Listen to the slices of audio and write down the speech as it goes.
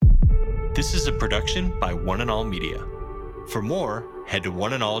This is a production by One and All Media. For more, head to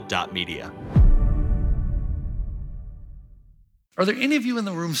oneandall.media. Are there any of you in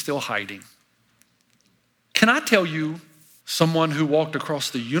the room still hiding? Can I tell you someone who walked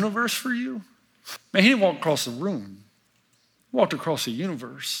across the universe for you? Man, he didn't walk across the room. He walked across the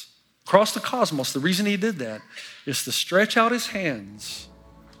universe, across the cosmos. The reason he did that is to stretch out his hands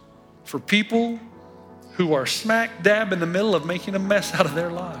for people who are smack dab in the middle of making a mess out of their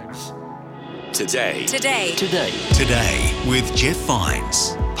lives. Today with Jeff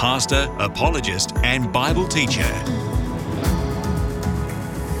Vines, pastor, apologist, and Bible teacher.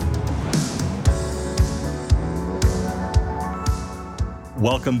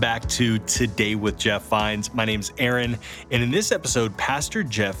 Welcome back to Today with Jeff Vines. My name's Aaron, and in this episode, Pastor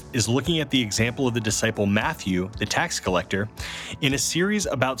Jeff is looking at the example of the disciple Matthew, the tax collector, in a series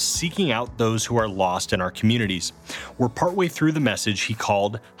about seeking out those who are lost in our communities. We're partway through the message he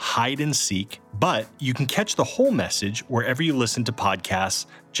called Hide and Seek, but you can catch the whole message wherever you listen to podcasts.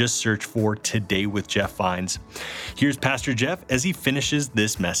 Just search for Today with Jeff Vines. Here's Pastor Jeff as he finishes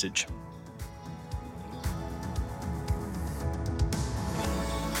this message.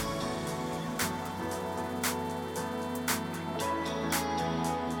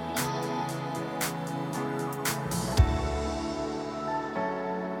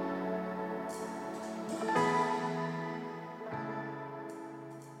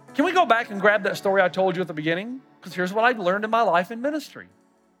 Can we go back and grab that story I told you at the beginning? Because here's what I learned in my life in ministry.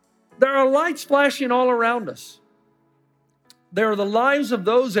 There are lights flashing all around us. There are the lives of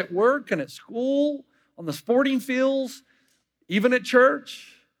those at work and at school, on the sporting fields, even at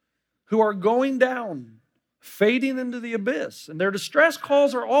church, who are going down, fading into the abyss. And their distress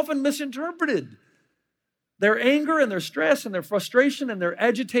calls are often misinterpreted. Their anger and their stress and their frustration and their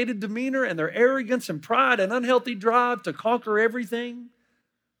agitated demeanor and their arrogance and pride and unhealthy drive to conquer everything,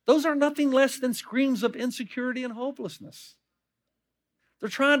 those are nothing less than screams of insecurity and hopelessness. They're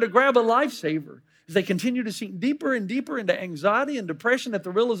trying to grab a lifesaver as they continue to sink deeper and deeper into anxiety and depression at the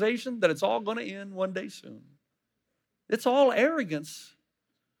realization that it's all going to end one day soon. It's all arrogance,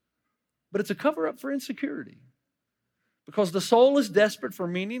 but it's a cover-up for insecurity because the soul is desperate for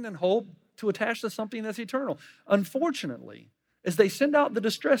meaning and hope to attach to something that's eternal. Unfortunately, as they send out the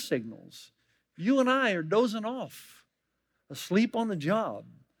distress signals, you and I are dozing off, asleep on the job,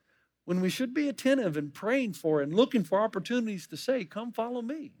 when we should be attentive and praying for and looking for opportunities to say, come follow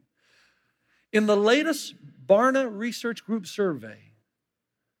me. In the latest Barna Research Group survey,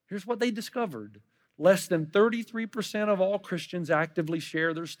 here's what they discovered. Less than 33% of all Christians actively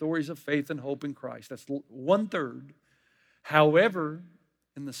share their stories of faith and hope in Christ. That's 1/3. However,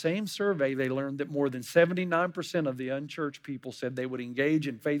 in the same survey, they learned that more than 79% of the unchurched people said they would engage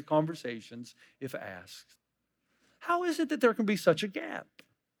in faith conversations if asked. How is it that there can be such a gap?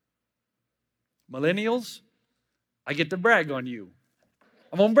 Millennials, I get to brag on you.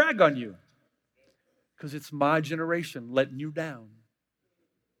 I'm going to brag on you because it's my generation letting you down.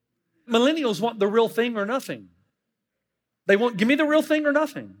 Millennials want the real thing or nothing. They want, give me the real thing or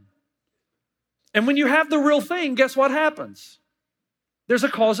nothing. And when you have the real thing, guess what happens? There's a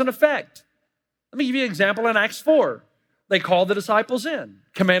cause and effect. Let me give you an example in Acts 4. They called the disciples in,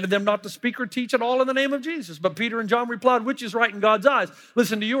 commanded them not to speak or teach at all in the name of Jesus. But Peter and John replied, which is right in God's eyes?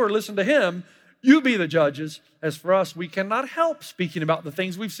 Listen to you or listen to him. You be the judges. As for us, we cannot help speaking about the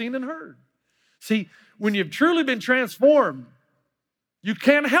things we've seen and heard. See, when you've truly been transformed, you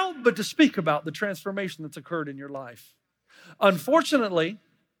can't help but to speak about the transformation that's occurred in your life. Unfortunately,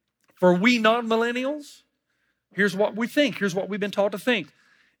 for we non-millennials, here's what we think. Here's what we've been taught to think.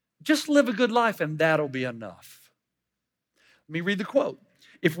 Just live a good life and that'll be enough. Let me read the quote.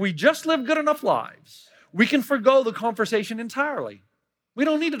 If we just live good enough lives, we can forgo the conversation entirely. We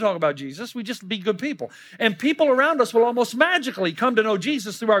don't need to talk about Jesus. We just be good people. And people around us will almost magically come to know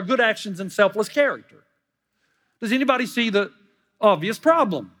Jesus through our good actions and selfless character. Does anybody see the obvious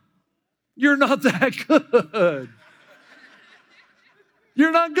problem? You're not that good.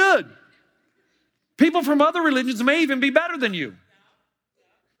 You're not good. People from other religions may even be better than you.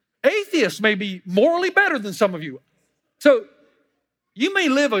 Atheists may be morally better than some of you. So you may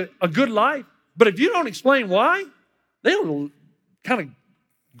live a good life, but if you don't explain why, they'll kind of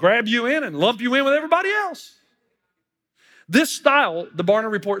grab you in and lump you in with everybody else. This style, the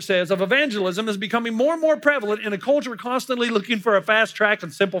Barna report says, of evangelism is becoming more and more prevalent in a culture constantly looking for a fast track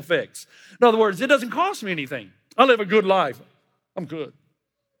and simple fix. In other words, it doesn't cost me anything. I live a good life. I'm good.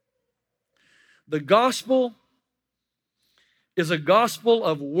 The gospel is a gospel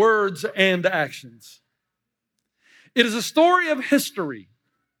of words and actions. It is a story of history,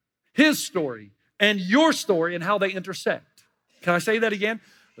 his story, and your story and how they intersect. Can I say that again?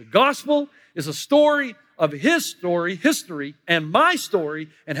 The gospel is a story of his story, history, and my story,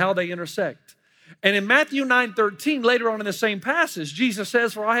 and how they intersect. And in Matthew 9:13, later on in the same passage, Jesus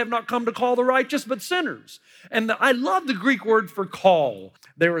says, "For I have not come to call the righteous, but sinners." And I love the Greek word for call.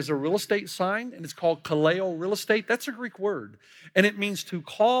 There is a real estate sign, and it's called kaleo real estate. That's a Greek word. And it means to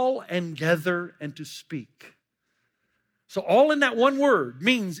call and gather and to speak. So all in that one word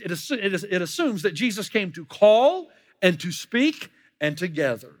means it assumes that Jesus came to call and to speak and to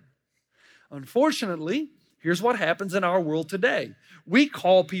gather. Unfortunately, here's what happens in our world today. We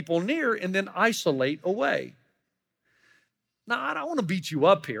call people near and then isolate away. Now, I don't want to beat you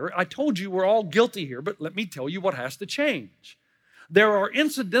up here. I told you we're all guilty here, but let me tell you what has to change. There are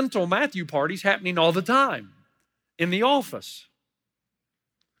incidental Matthew parties happening all the time. In the office,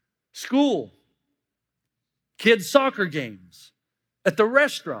 school, kids' soccer games, at the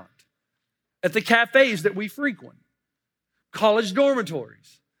restaurant, at the cafes that we frequent, college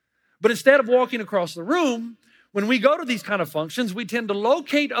dormitories. But instead of walking across the room, when we go to these kind of functions, we tend to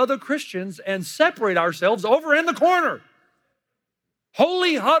locate other Christians and separate ourselves over in the corner.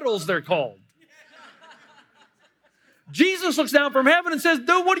 Holy huddles, they're called. Jesus looks down from heaven and says,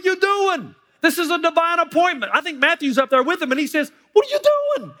 "Dude, what are you doing? This is a divine appointment." I think Matthew's up there with him, and he says, "What are you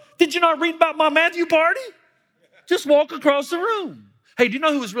doing? Did you not read about my Matthew party? Just walk across the room." Hey, do you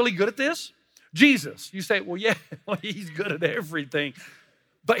know who was really good at this? Jesus. You say, "Well, yeah, he's good at everything."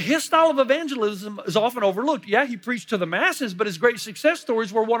 But his style of evangelism is often overlooked. Yeah, he preached to the masses, but his great success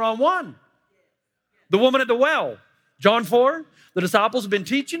stories were one-on-one. The woman at the well, John 4, the disciples have been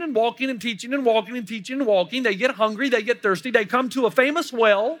teaching and walking and teaching and walking and teaching and walking. They get hungry, they get thirsty, they come to a famous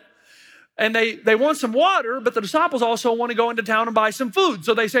well, and they want some water, but the disciples also want to go into town and buy some food.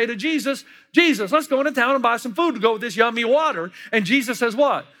 So they say to Jesus, "Jesus, let's go into town and buy some food to go with this yummy water." And Jesus says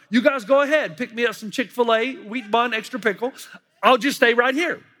what? "You guys go ahead, pick me up some Chick-fil-A, wheat bun, extra pickle. I'll just stay right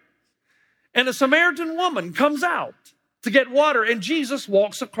here." And a Samaritan woman comes out to get water, and Jesus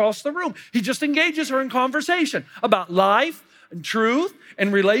walks across the room. He just engages her in conversation about life and truth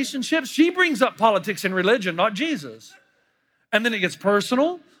and relationships. She brings up politics and religion, not Jesus. And then it gets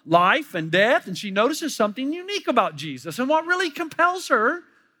personal, life and death, and she notices something unique about Jesus. And what really compels her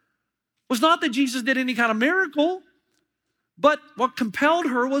was not that Jesus did any kind of miracle, but what compelled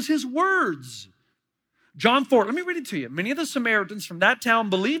her was his words. John 4, let me read it to you. "Many of the Samaritans from that town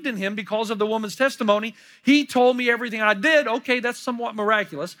believed in him because of the woman's testimony. He told me everything I did." Okay, that's somewhat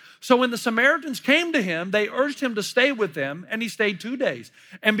miraculous. "So when the Samaritans came to him, they urged him to stay with them, and he stayed 2 days.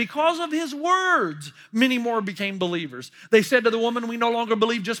 And because of his words, many more became believers. They said to the woman, 'We no longer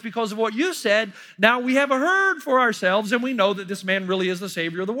believe just because of what you said. Now we have heard for ourselves, and we know that this man really is the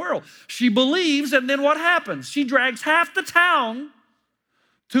Savior of the world.' She believes, and then what happens? She drags half the town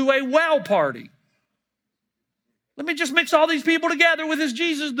to a well party. Let me just mix all these people together with this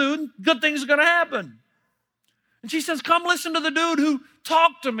Jesus dude. Good things are going to happen." And she says, "Come listen to the dude who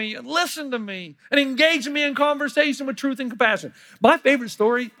talked to me and listened to me and engaged me in conversation with truth and compassion." My favorite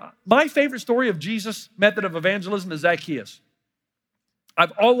story of Jesus' method of evangelism is Zacchaeus.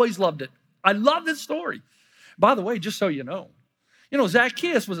 I've always loved it. I love this story. By the way, just so you know,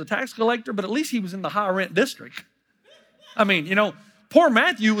 Zacchaeus was a tax collector, but at least he was in the high rent district. I mean, poor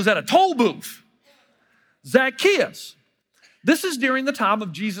Matthew was at a toll booth. Zacchaeus. This is during the time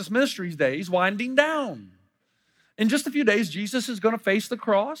of Jesus' ministry's days winding down. In just a few days, Jesus is going to face the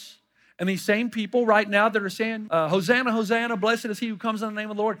cross. And these same people right now that are saying, "Hosanna, Hosanna, blessed is he who comes in the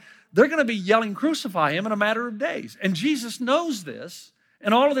name of the Lord," they're going to be yelling, "Crucify him," in a matter of days. And Jesus knows this,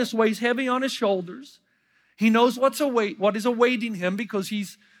 and all of this weighs heavy on his shoulders. He knows what is awaiting him because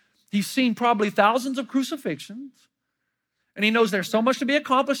he's seen probably thousands of crucifixions. And he knows there's so much to be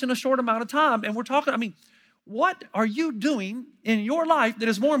accomplished in a short amount of time. And we're talking, what are you doing in your life that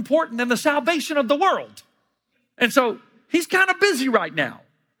is more important than the salvation of the world? And so he's kind of busy right now.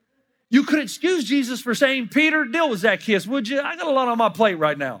 You could excuse Jesus for saying, "Peter, deal with Zacchaeus, would you? I got a lot on my plate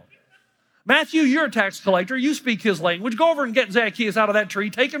right now. Matthew, you're a tax collector. You speak his language. Go over and get Zacchaeus out of that tree.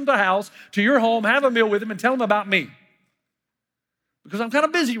 Take him to the house, to your home, have a meal with him, and tell him about me. Because I'm kind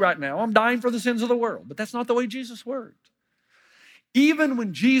of busy right now. I'm dying for the sins of the world." But that's not the way Jesus worked. Even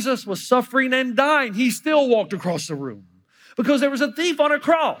when Jesus was suffering and dying, he still walked across the room because there was a thief on a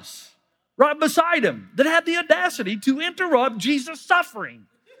cross right beside him that had the audacity to interrupt Jesus' suffering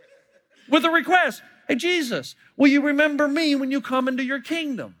with a request. "Hey, Jesus, will you remember me when you come into your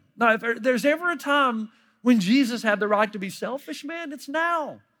kingdom?" Now, if there's ever a time when Jesus had the right to be selfish, man, it's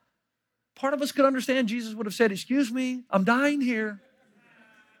now. Part of us could understand Jesus would have said, "Excuse me, I'm dying here.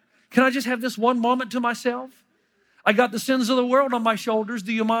 Can I just have this one moment to myself? I got the sins of the world on my shoulders.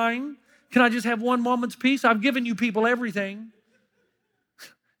 Do you mind? Can I just have one moment's peace? I've given you people everything."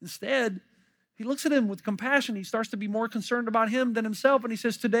 Instead, he looks at him with compassion. He starts to be more concerned about him than himself, and he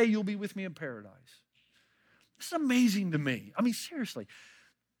says, today you'll be with me in paradise. This is amazing to me. I mean, seriously.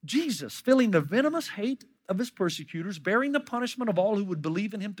 Jesus, feeling the venomous hate of his persecutors, bearing the punishment of all who would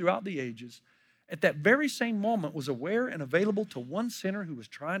believe in him throughout the ages, at that very same moment was aware and available to one sinner who was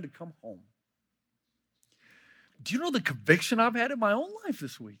trying to come home. Do you know the conviction I've had in my own life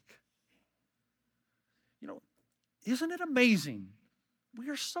this week? You know, isn't it amazing? We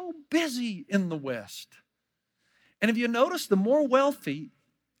are so busy in the West. And if you notice, the more wealthy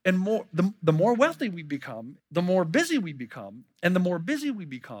and the more wealthy we become, the more busy we become, and the more busy we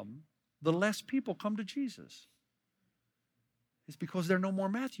become, the less people come to Jesus. It's because there are no more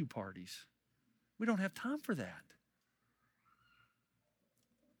Matthew parties. We don't have time for that.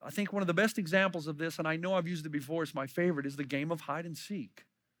 I think one of the best examples of this, and I know I've used it before, it's my favorite, is the game of hide and seek.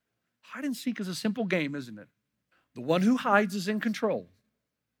 Hide and seek is a simple game, isn't it? The one who hides is in control,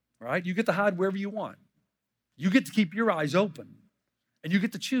 right? You get to hide wherever you want. You get to keep your eyes open, and you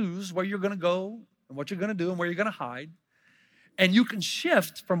get to choose where you're going to go and what you're going to do and where you're going to hide. And you can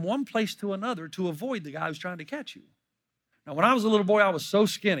shift from one place to another to avoid the guy who's trying to catch you. Now, when I was a little boy, I was so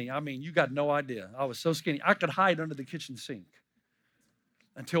skinny. I mean, you got no idea. I was so skinny. I could hide under the kitchen sink.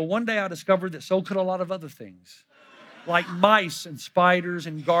 Until one day I discovered that so could a lot of other things, like mice and spiders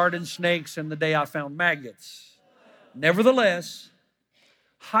and garden snakes, and the day I found maggots. Nevertheless,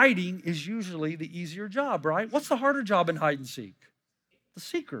 hiding is usually the easier job, right? What's the harder job in hide and seek? The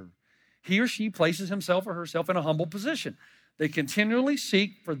seeker. He or she places himself or herself in a humble position. They continually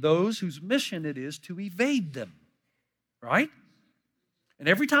seek for those whose mission it is to evade them, right? And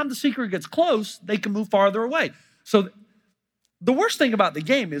every time the seeker gets close, they can move farther away. So the worst thing about the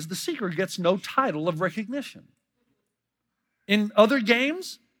game is the seeker gets no title of recognition. In other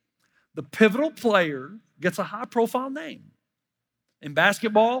games, the pivotal player gets a high-profile name. In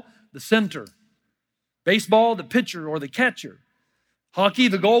basketball, the center. Baseball, the pitcher or the catcher. Hockey,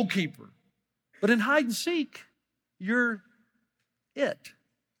 the goalkeeper. But in hide and seek, you're it.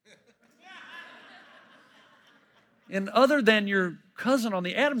 And other than your cousin on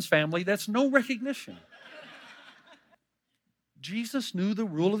the Addams Family, that's no recognition. Jesus knew the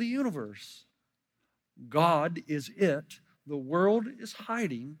rule of the universe. God is it. The world is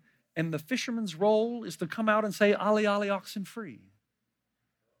hiding. And the fisherman's role is to come out and say, "Ali, Ali, oxen free,"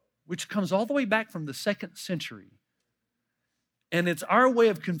 which comes all the way back from the 2nd century. And it's our way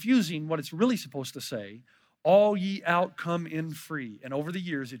of confusing what it's really supposed to say. All ye out, come in free. And over the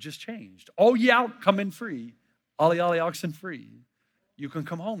years, it just changed. All ye out, come in free. Ali, Ali, oxen free. You can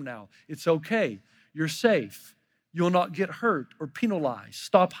come home now. It's okay. You're safe. You'll not get hurt or penalized.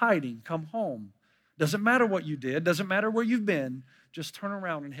 Stop hiding. Come home. Doesn't matter what you did. Doesn't matter where you've been. Just turn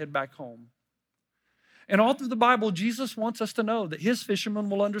around and head back home. And all through the Bible, Jesus wants us to know that his fishermen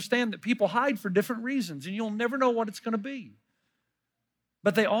will understand that people hide for different reasons, and you'll never know what it's going to be.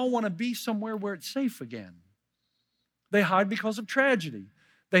 But they all want to be somewhere where it's safe again. They hide because of tragedy.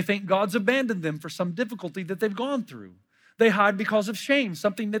 They think God's abandoned them for some difficulty that they've gone through. They hide because of shame,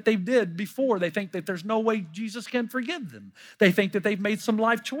 something that they did before. They think that there's no way Jesus can forgive them. They think that they've made some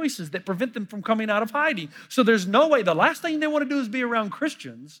life choices that prevent them from coming out of hiding. So there's no way. The last thing they want to do is be around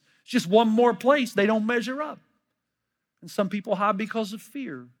Christians. It's just one more place they don't measure up. And some people hide because of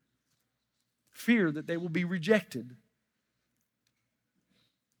fear. Fear that they will be rejected.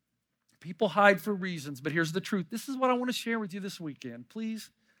 People hide for reasons, but here's the truth. This is what I want to share with you this weekend. Please,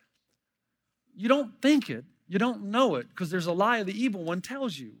 you don't think it. You don't know it because there's a lie the evil one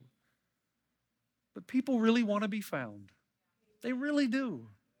tells you. But people really want to be found. They really do.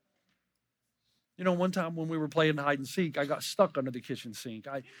 You know, one time when we were playing hide and seek, I got stuck under the kitchen sink.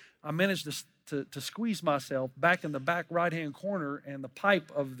 I managed to squeeze myself back in the back right-hand corner, and the pipe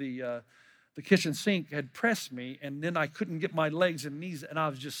of the kitchen sink had pressed me, and then I couldn't get my legs and knees, and I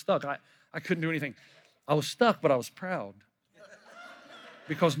was just stuck. I couldn't do anything. I was stuck, but I was proud.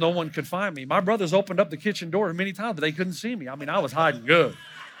 Because no one could find me. My brothers opened up the kitchen door many times, but they couldn't see me. I mean, I was hiding good.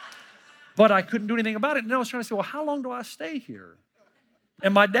 But I couldn't do anything about it. And I was trying to say, well, how long do I stay here?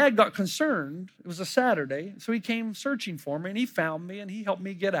 And my dad got concerned. It was a Saturday. So he came searching for me, and he found me, and he helped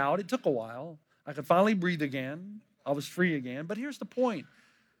me get out. It took a while. I could finally breathe again. I was free again. But here's the point.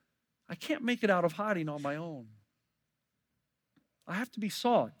 I can't make it out of hiding on my own. I have to be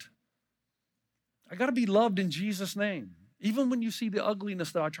sought. I got to be loved in Jesus' name. Even when you see the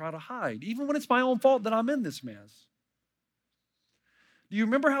ugliness that I try to hide. Even when it's my own fault that I'm in this mess. Do you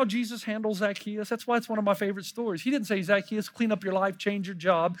remember how Jesus handled Zacchaeus? That's why it's one of my favorite stories. He didn't say, Zacchaeus, clean up your life, change your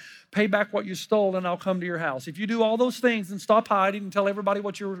job, pay back what you stole, and I'll come to your house. If you do all those things and stop hiding and tell everybody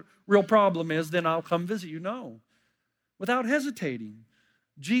what your real problem is, then I'll come visit you. No. Without hesitating,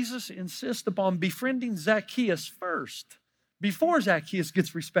 Jesus insists upon befriending Zacchaeus first, before Zacchaeus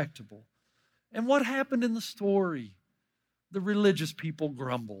gets respectable. And what happened in the story? The religious people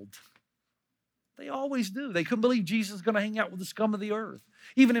grumbled. They always do. They couldn't believe Jesus was going to hang out with the scum of the earth.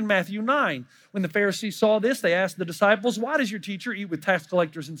 Even in Matthew 9, when the Pharisees saw this, they asked the disciples, "Why does your teacher eat with tax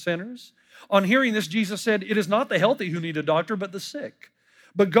collectors and sinners?" On hearing this, Jesus said, "It is not the healthy who need a doctor, but the sick.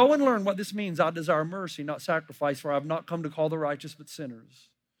 But go and learn what this means. I desire mercy, not sacrifice, for I have not come to call the righteous, but sinners."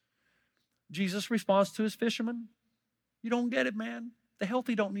 Jesus responds to his fishermen, "You don't get it, man. The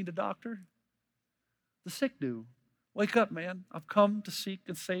healthy don't need a doctor. The sick do. Wake up, man. I've come to seek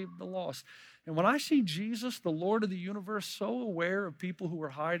and save the lost." And when I see Jesus, the Lord of the universe, so aware of people who are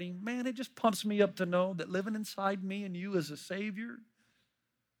hiding, man, it just pumps me up to know that living inside me and you is a Savior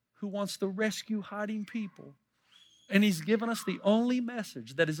who wants to rescue hiding people. And he's given us the only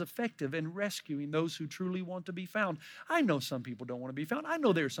message that is effective in rescuing those who truly want to be found. I know some people don't want to be found. I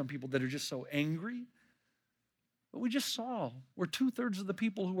know there are some people that are just so angry. But we just saw where 2/3 of the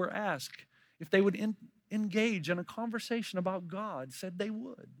people who were asked if they would engage in a conversation about God said they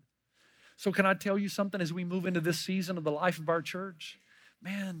would. So can I tell you something as we move into this season of the life of our church?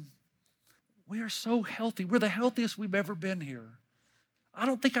 Man, we are so healthy. We're the healthiest we've ever been here. I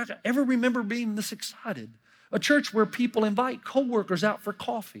don't think I can ever remember being this excited. A church where people invite coworkers out for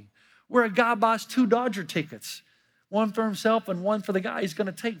coffee, where a guy buys 2 Dodger tickets, one for himself and one for the guy he's going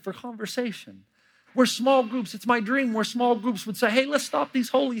to take for conversation. Where small groups, it's my dream, where small groups would say, "Hey, let's stop these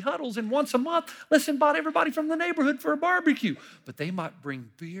holy huddles, and once a month, let's invite everybody from the neighborhood for a barbecue." But they might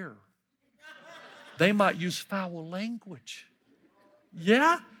bring beer. They might use foul language.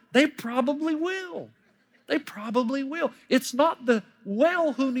 Yeah, they probably will. They probably will. It's not the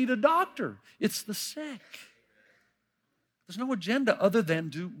well who need a doctor. It's the sick. There's no agenda other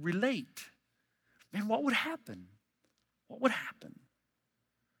than to relate. Man, what would happen? What would happen?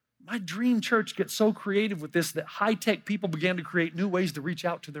 My dream church gets so creative with this that high-tech people began to create new ways to reach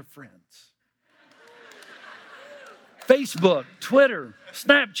out to their friends. Facebook, Twitter,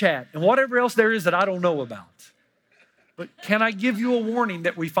 Snapchat, and whatever else there is that I don't know about. But can I give you a warning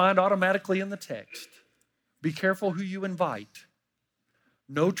that we find automatically in the text? Be careful who you invite.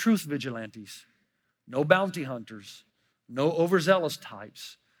 No truth vigilantes, no bounty hunters, no overzealous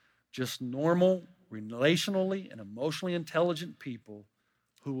types, just normal, relationally, and emotionally intelligent people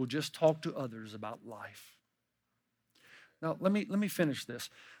who will just talk to others about life. Now, let me finish this.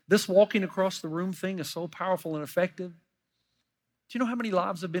 This walking across the room thing is so powerful and effective. Do you know how many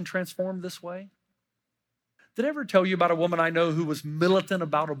lives have been transformed this way? Did I ever tell you about a woman I know who was militant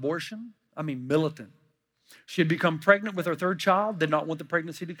about abortion? I mean, militant. She had become pregnant with her 3rd child, did not want the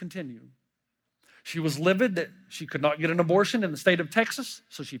pregnancy to continue. She was livid that she could not get an abortion in the state of Texas,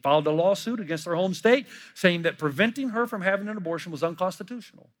 so she filed a lawsuit against her home state saying that preventing her from having an abortion was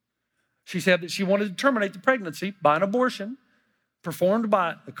unconstitutional. She said that she wanted to terminate the pregnancy by an abortion performed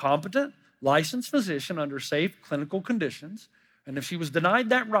by a competent, licensed physician under safe clinical conditions, and if she was denied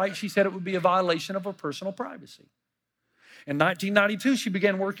that right, she said it would be a violation of her personal privacy. In 1992, she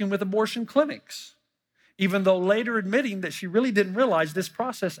began working with abortion clinics, even though later admitting that she really didn't realize this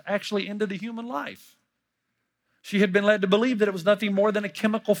process actually ended a human life. She had been led to believe that it was nothing more than a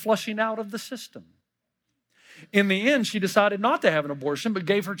chemical flushing out of the system. In the end, she decided not to have an abortion, but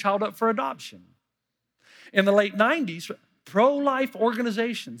gave her child up for adoption. In the late 90s, pro-life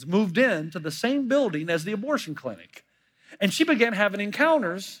organizations moved into the same building as the abortion clinic. And she began having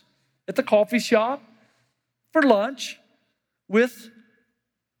encounters at the coffee shop for lunch with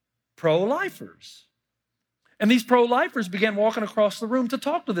pro-lifers. And these pro-lifers began walking across the room to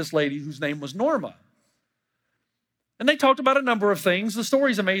talk to this lady whose name was Norma. And they talked about a number of things. The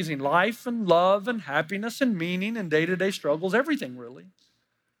story's amazing. Life and love and happiness and meaning and day-to-day struggles, everything really.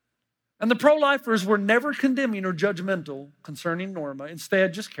 And the pro-lifers were never condemning or judgmental concerning Norma.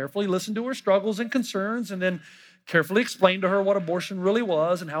 Instead, just carefully listened to her struggles and concerns and then carefully explained to her what abortion really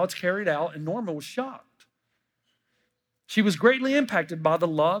was and how it's carried out. And Norma was shocked. She was greatly impacted by the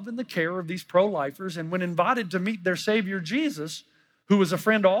love and the care of these pro-lifers. And when invited to meet their Savior Jesus, who was a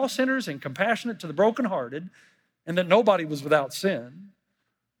friend to all sinners and compassionate to the brokenhearted, and that nobody was without sin,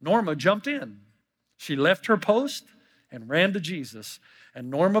 Norma jumped in. She left her post and ran to Jesus.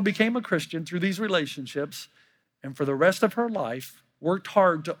 And Norma became a Christian through these relationships, and for the rest of her life, worked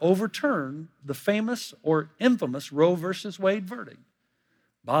hard to overturn the famous or infamous Roe versus Wade verdict.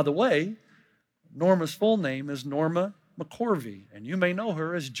 By the way, Norma's full name is Norma McCorvey, and you may know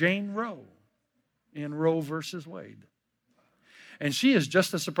her as Jane Roe in Roe versus Wade. And she is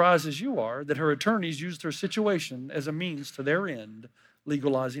just as surprised as you are that her attorneys used her situation as a means to their end,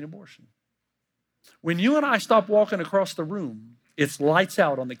 legalizing abortion. When you and I stop walking across the room It's lights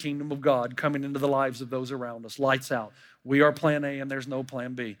out on the kingdom of God coming into the lives of those around us. Lights out. We are plan A and there's no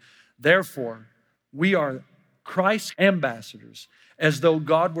plan B. Therefore, we are Christ's ambassadors, as though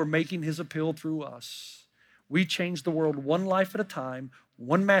God were making his appeal through us. We change the world one life at a time,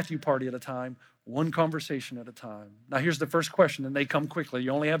 one Matthew party at a time, one conversation at a time. Now here's the first question, and they come quickly.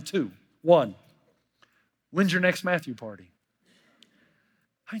 You only have two. One, when's your next Matthew party?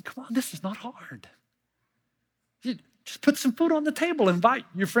 I mean, come on, this is not hard. You just put some food on the table, invite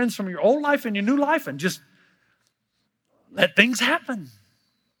your friends from your old life and your new life, and just let things happen.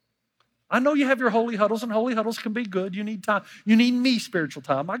 I know you have your holy huddles, and holy huddles can be good. You need time. You need me spiritual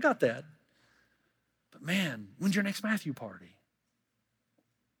time. I got that. But man, when's your next Matthew party?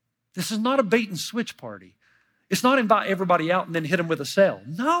 This is not a bait and switch party. It's not invite everybody out and then hit them with a sale.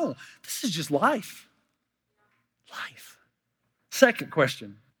 No, this is just life. Life. Second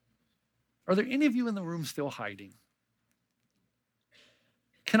question. Are there any of you in the room still hiding?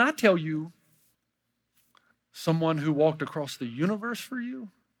 Can I tell you someone who walked across the universe for you?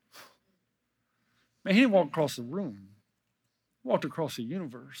 Man, he didn't walk across the room. He walked across the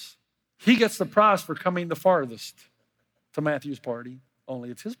universe. He gets the prize for coming the farthest to Matthew's party, only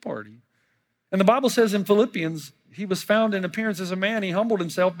it's his party. And the Bible says in Philippians, he was found in appearance as a man. He humbled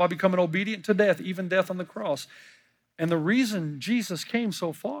himself by becoming obedient to death, even death on the cross. And the reason Jesus came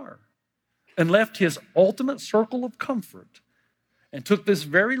so far and left his ultimate circle of comfort and took this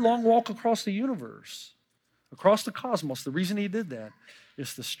very long walk across the universe, across the cosmos, the reason he did that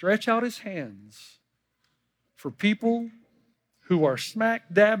is to stretch out his hands for people who are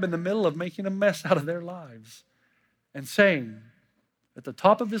smack dab in the middle of making a mess out of their lives and saying at the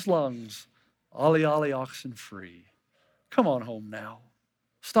top of his lungs, "Ollie, ollie, oxen free. Come on home now.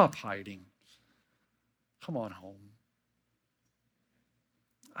 Stop hiding. Come on home."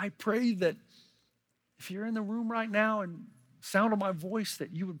 I pray that if you're in the room right now and sound of my voice,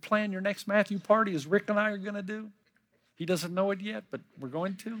 that you would plan your next Matthew party as Rick and I are going to do. He doesn't know it yet, but we're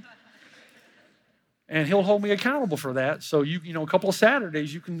going to. And he'll hold me accountable for that. So you know, a couple of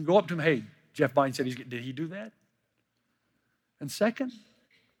Saturdays, you can go up to him, "Hey, Jeff Biden said did he do that?" And second,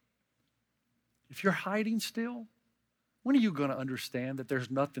 if you're hiding still, when are you going to understand that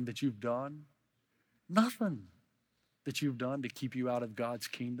there's nothing that you've done, nothing that you've done to keep you out of God's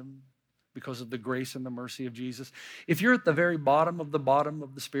kingdom because of the grace and the mercy of Jesus? If you're at the very bottom of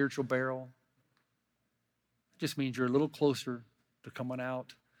the spiritual barrel, it just means you're a little closer to coming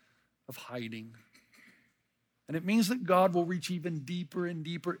out of hiding. And it means that God will reach even deeper and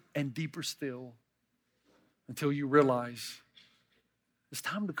deeper and deeper still until you realize it's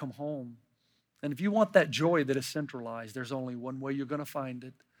time to come home. And if you want that joy that is centralized, there's only one way you're going to find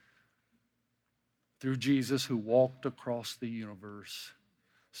it: through Jesus, who walked across the universe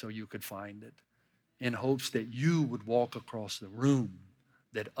so you could find it, in hopes that you would walk across the room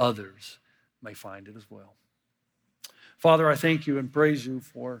that others may find it as well. Father, I thank you and praise you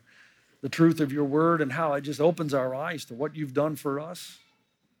for the truth of your word and how it just opens our eyes to what you've done for us.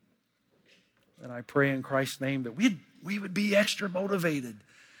 And I pray in Christ's name that we would be extra motivated,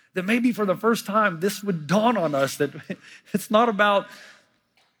 that maybe for the first time this would dawn on us that it's not about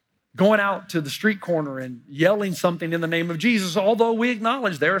going out to the street corner and yelling something in the name of Jesus, although we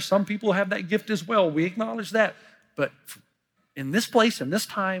acknowledge there are some people who have that gift as well. We acknowledge that. But in this place, in this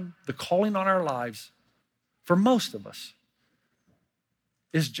time, the calling on our lives for most of us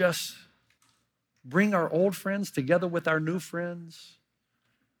is just bring our old friends together with our new friends,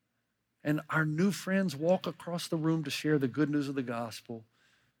 and our new friends walk across the room to share the good news of the gospel.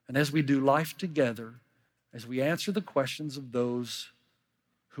 And as we do life together, as we answer the questions of those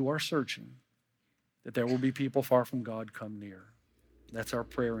who are searching, that there will be people far from God come near. That's our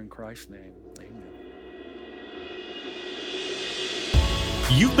prayer in Christ's name. Amen.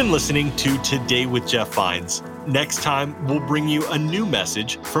 You've been listening to Today with Jeff Vines. Next time, we'll bring you a new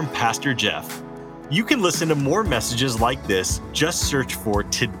message from Pastor Jeff. You can listen to more messages like this. Just search for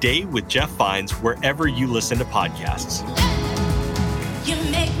Today with Jeff Vines wherever you listen to podcasts. You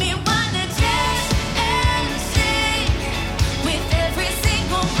make me wanna dance and sing with every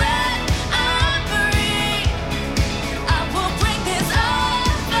single breath I breathe. I will bring this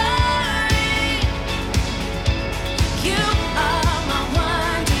offering. You are my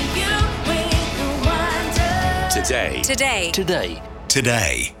wonder, you bring the wonder.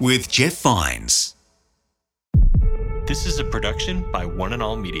 Today with Jeff Vines. This is a production by One and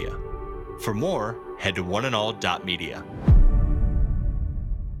All Media. For more, head to oneandall.media.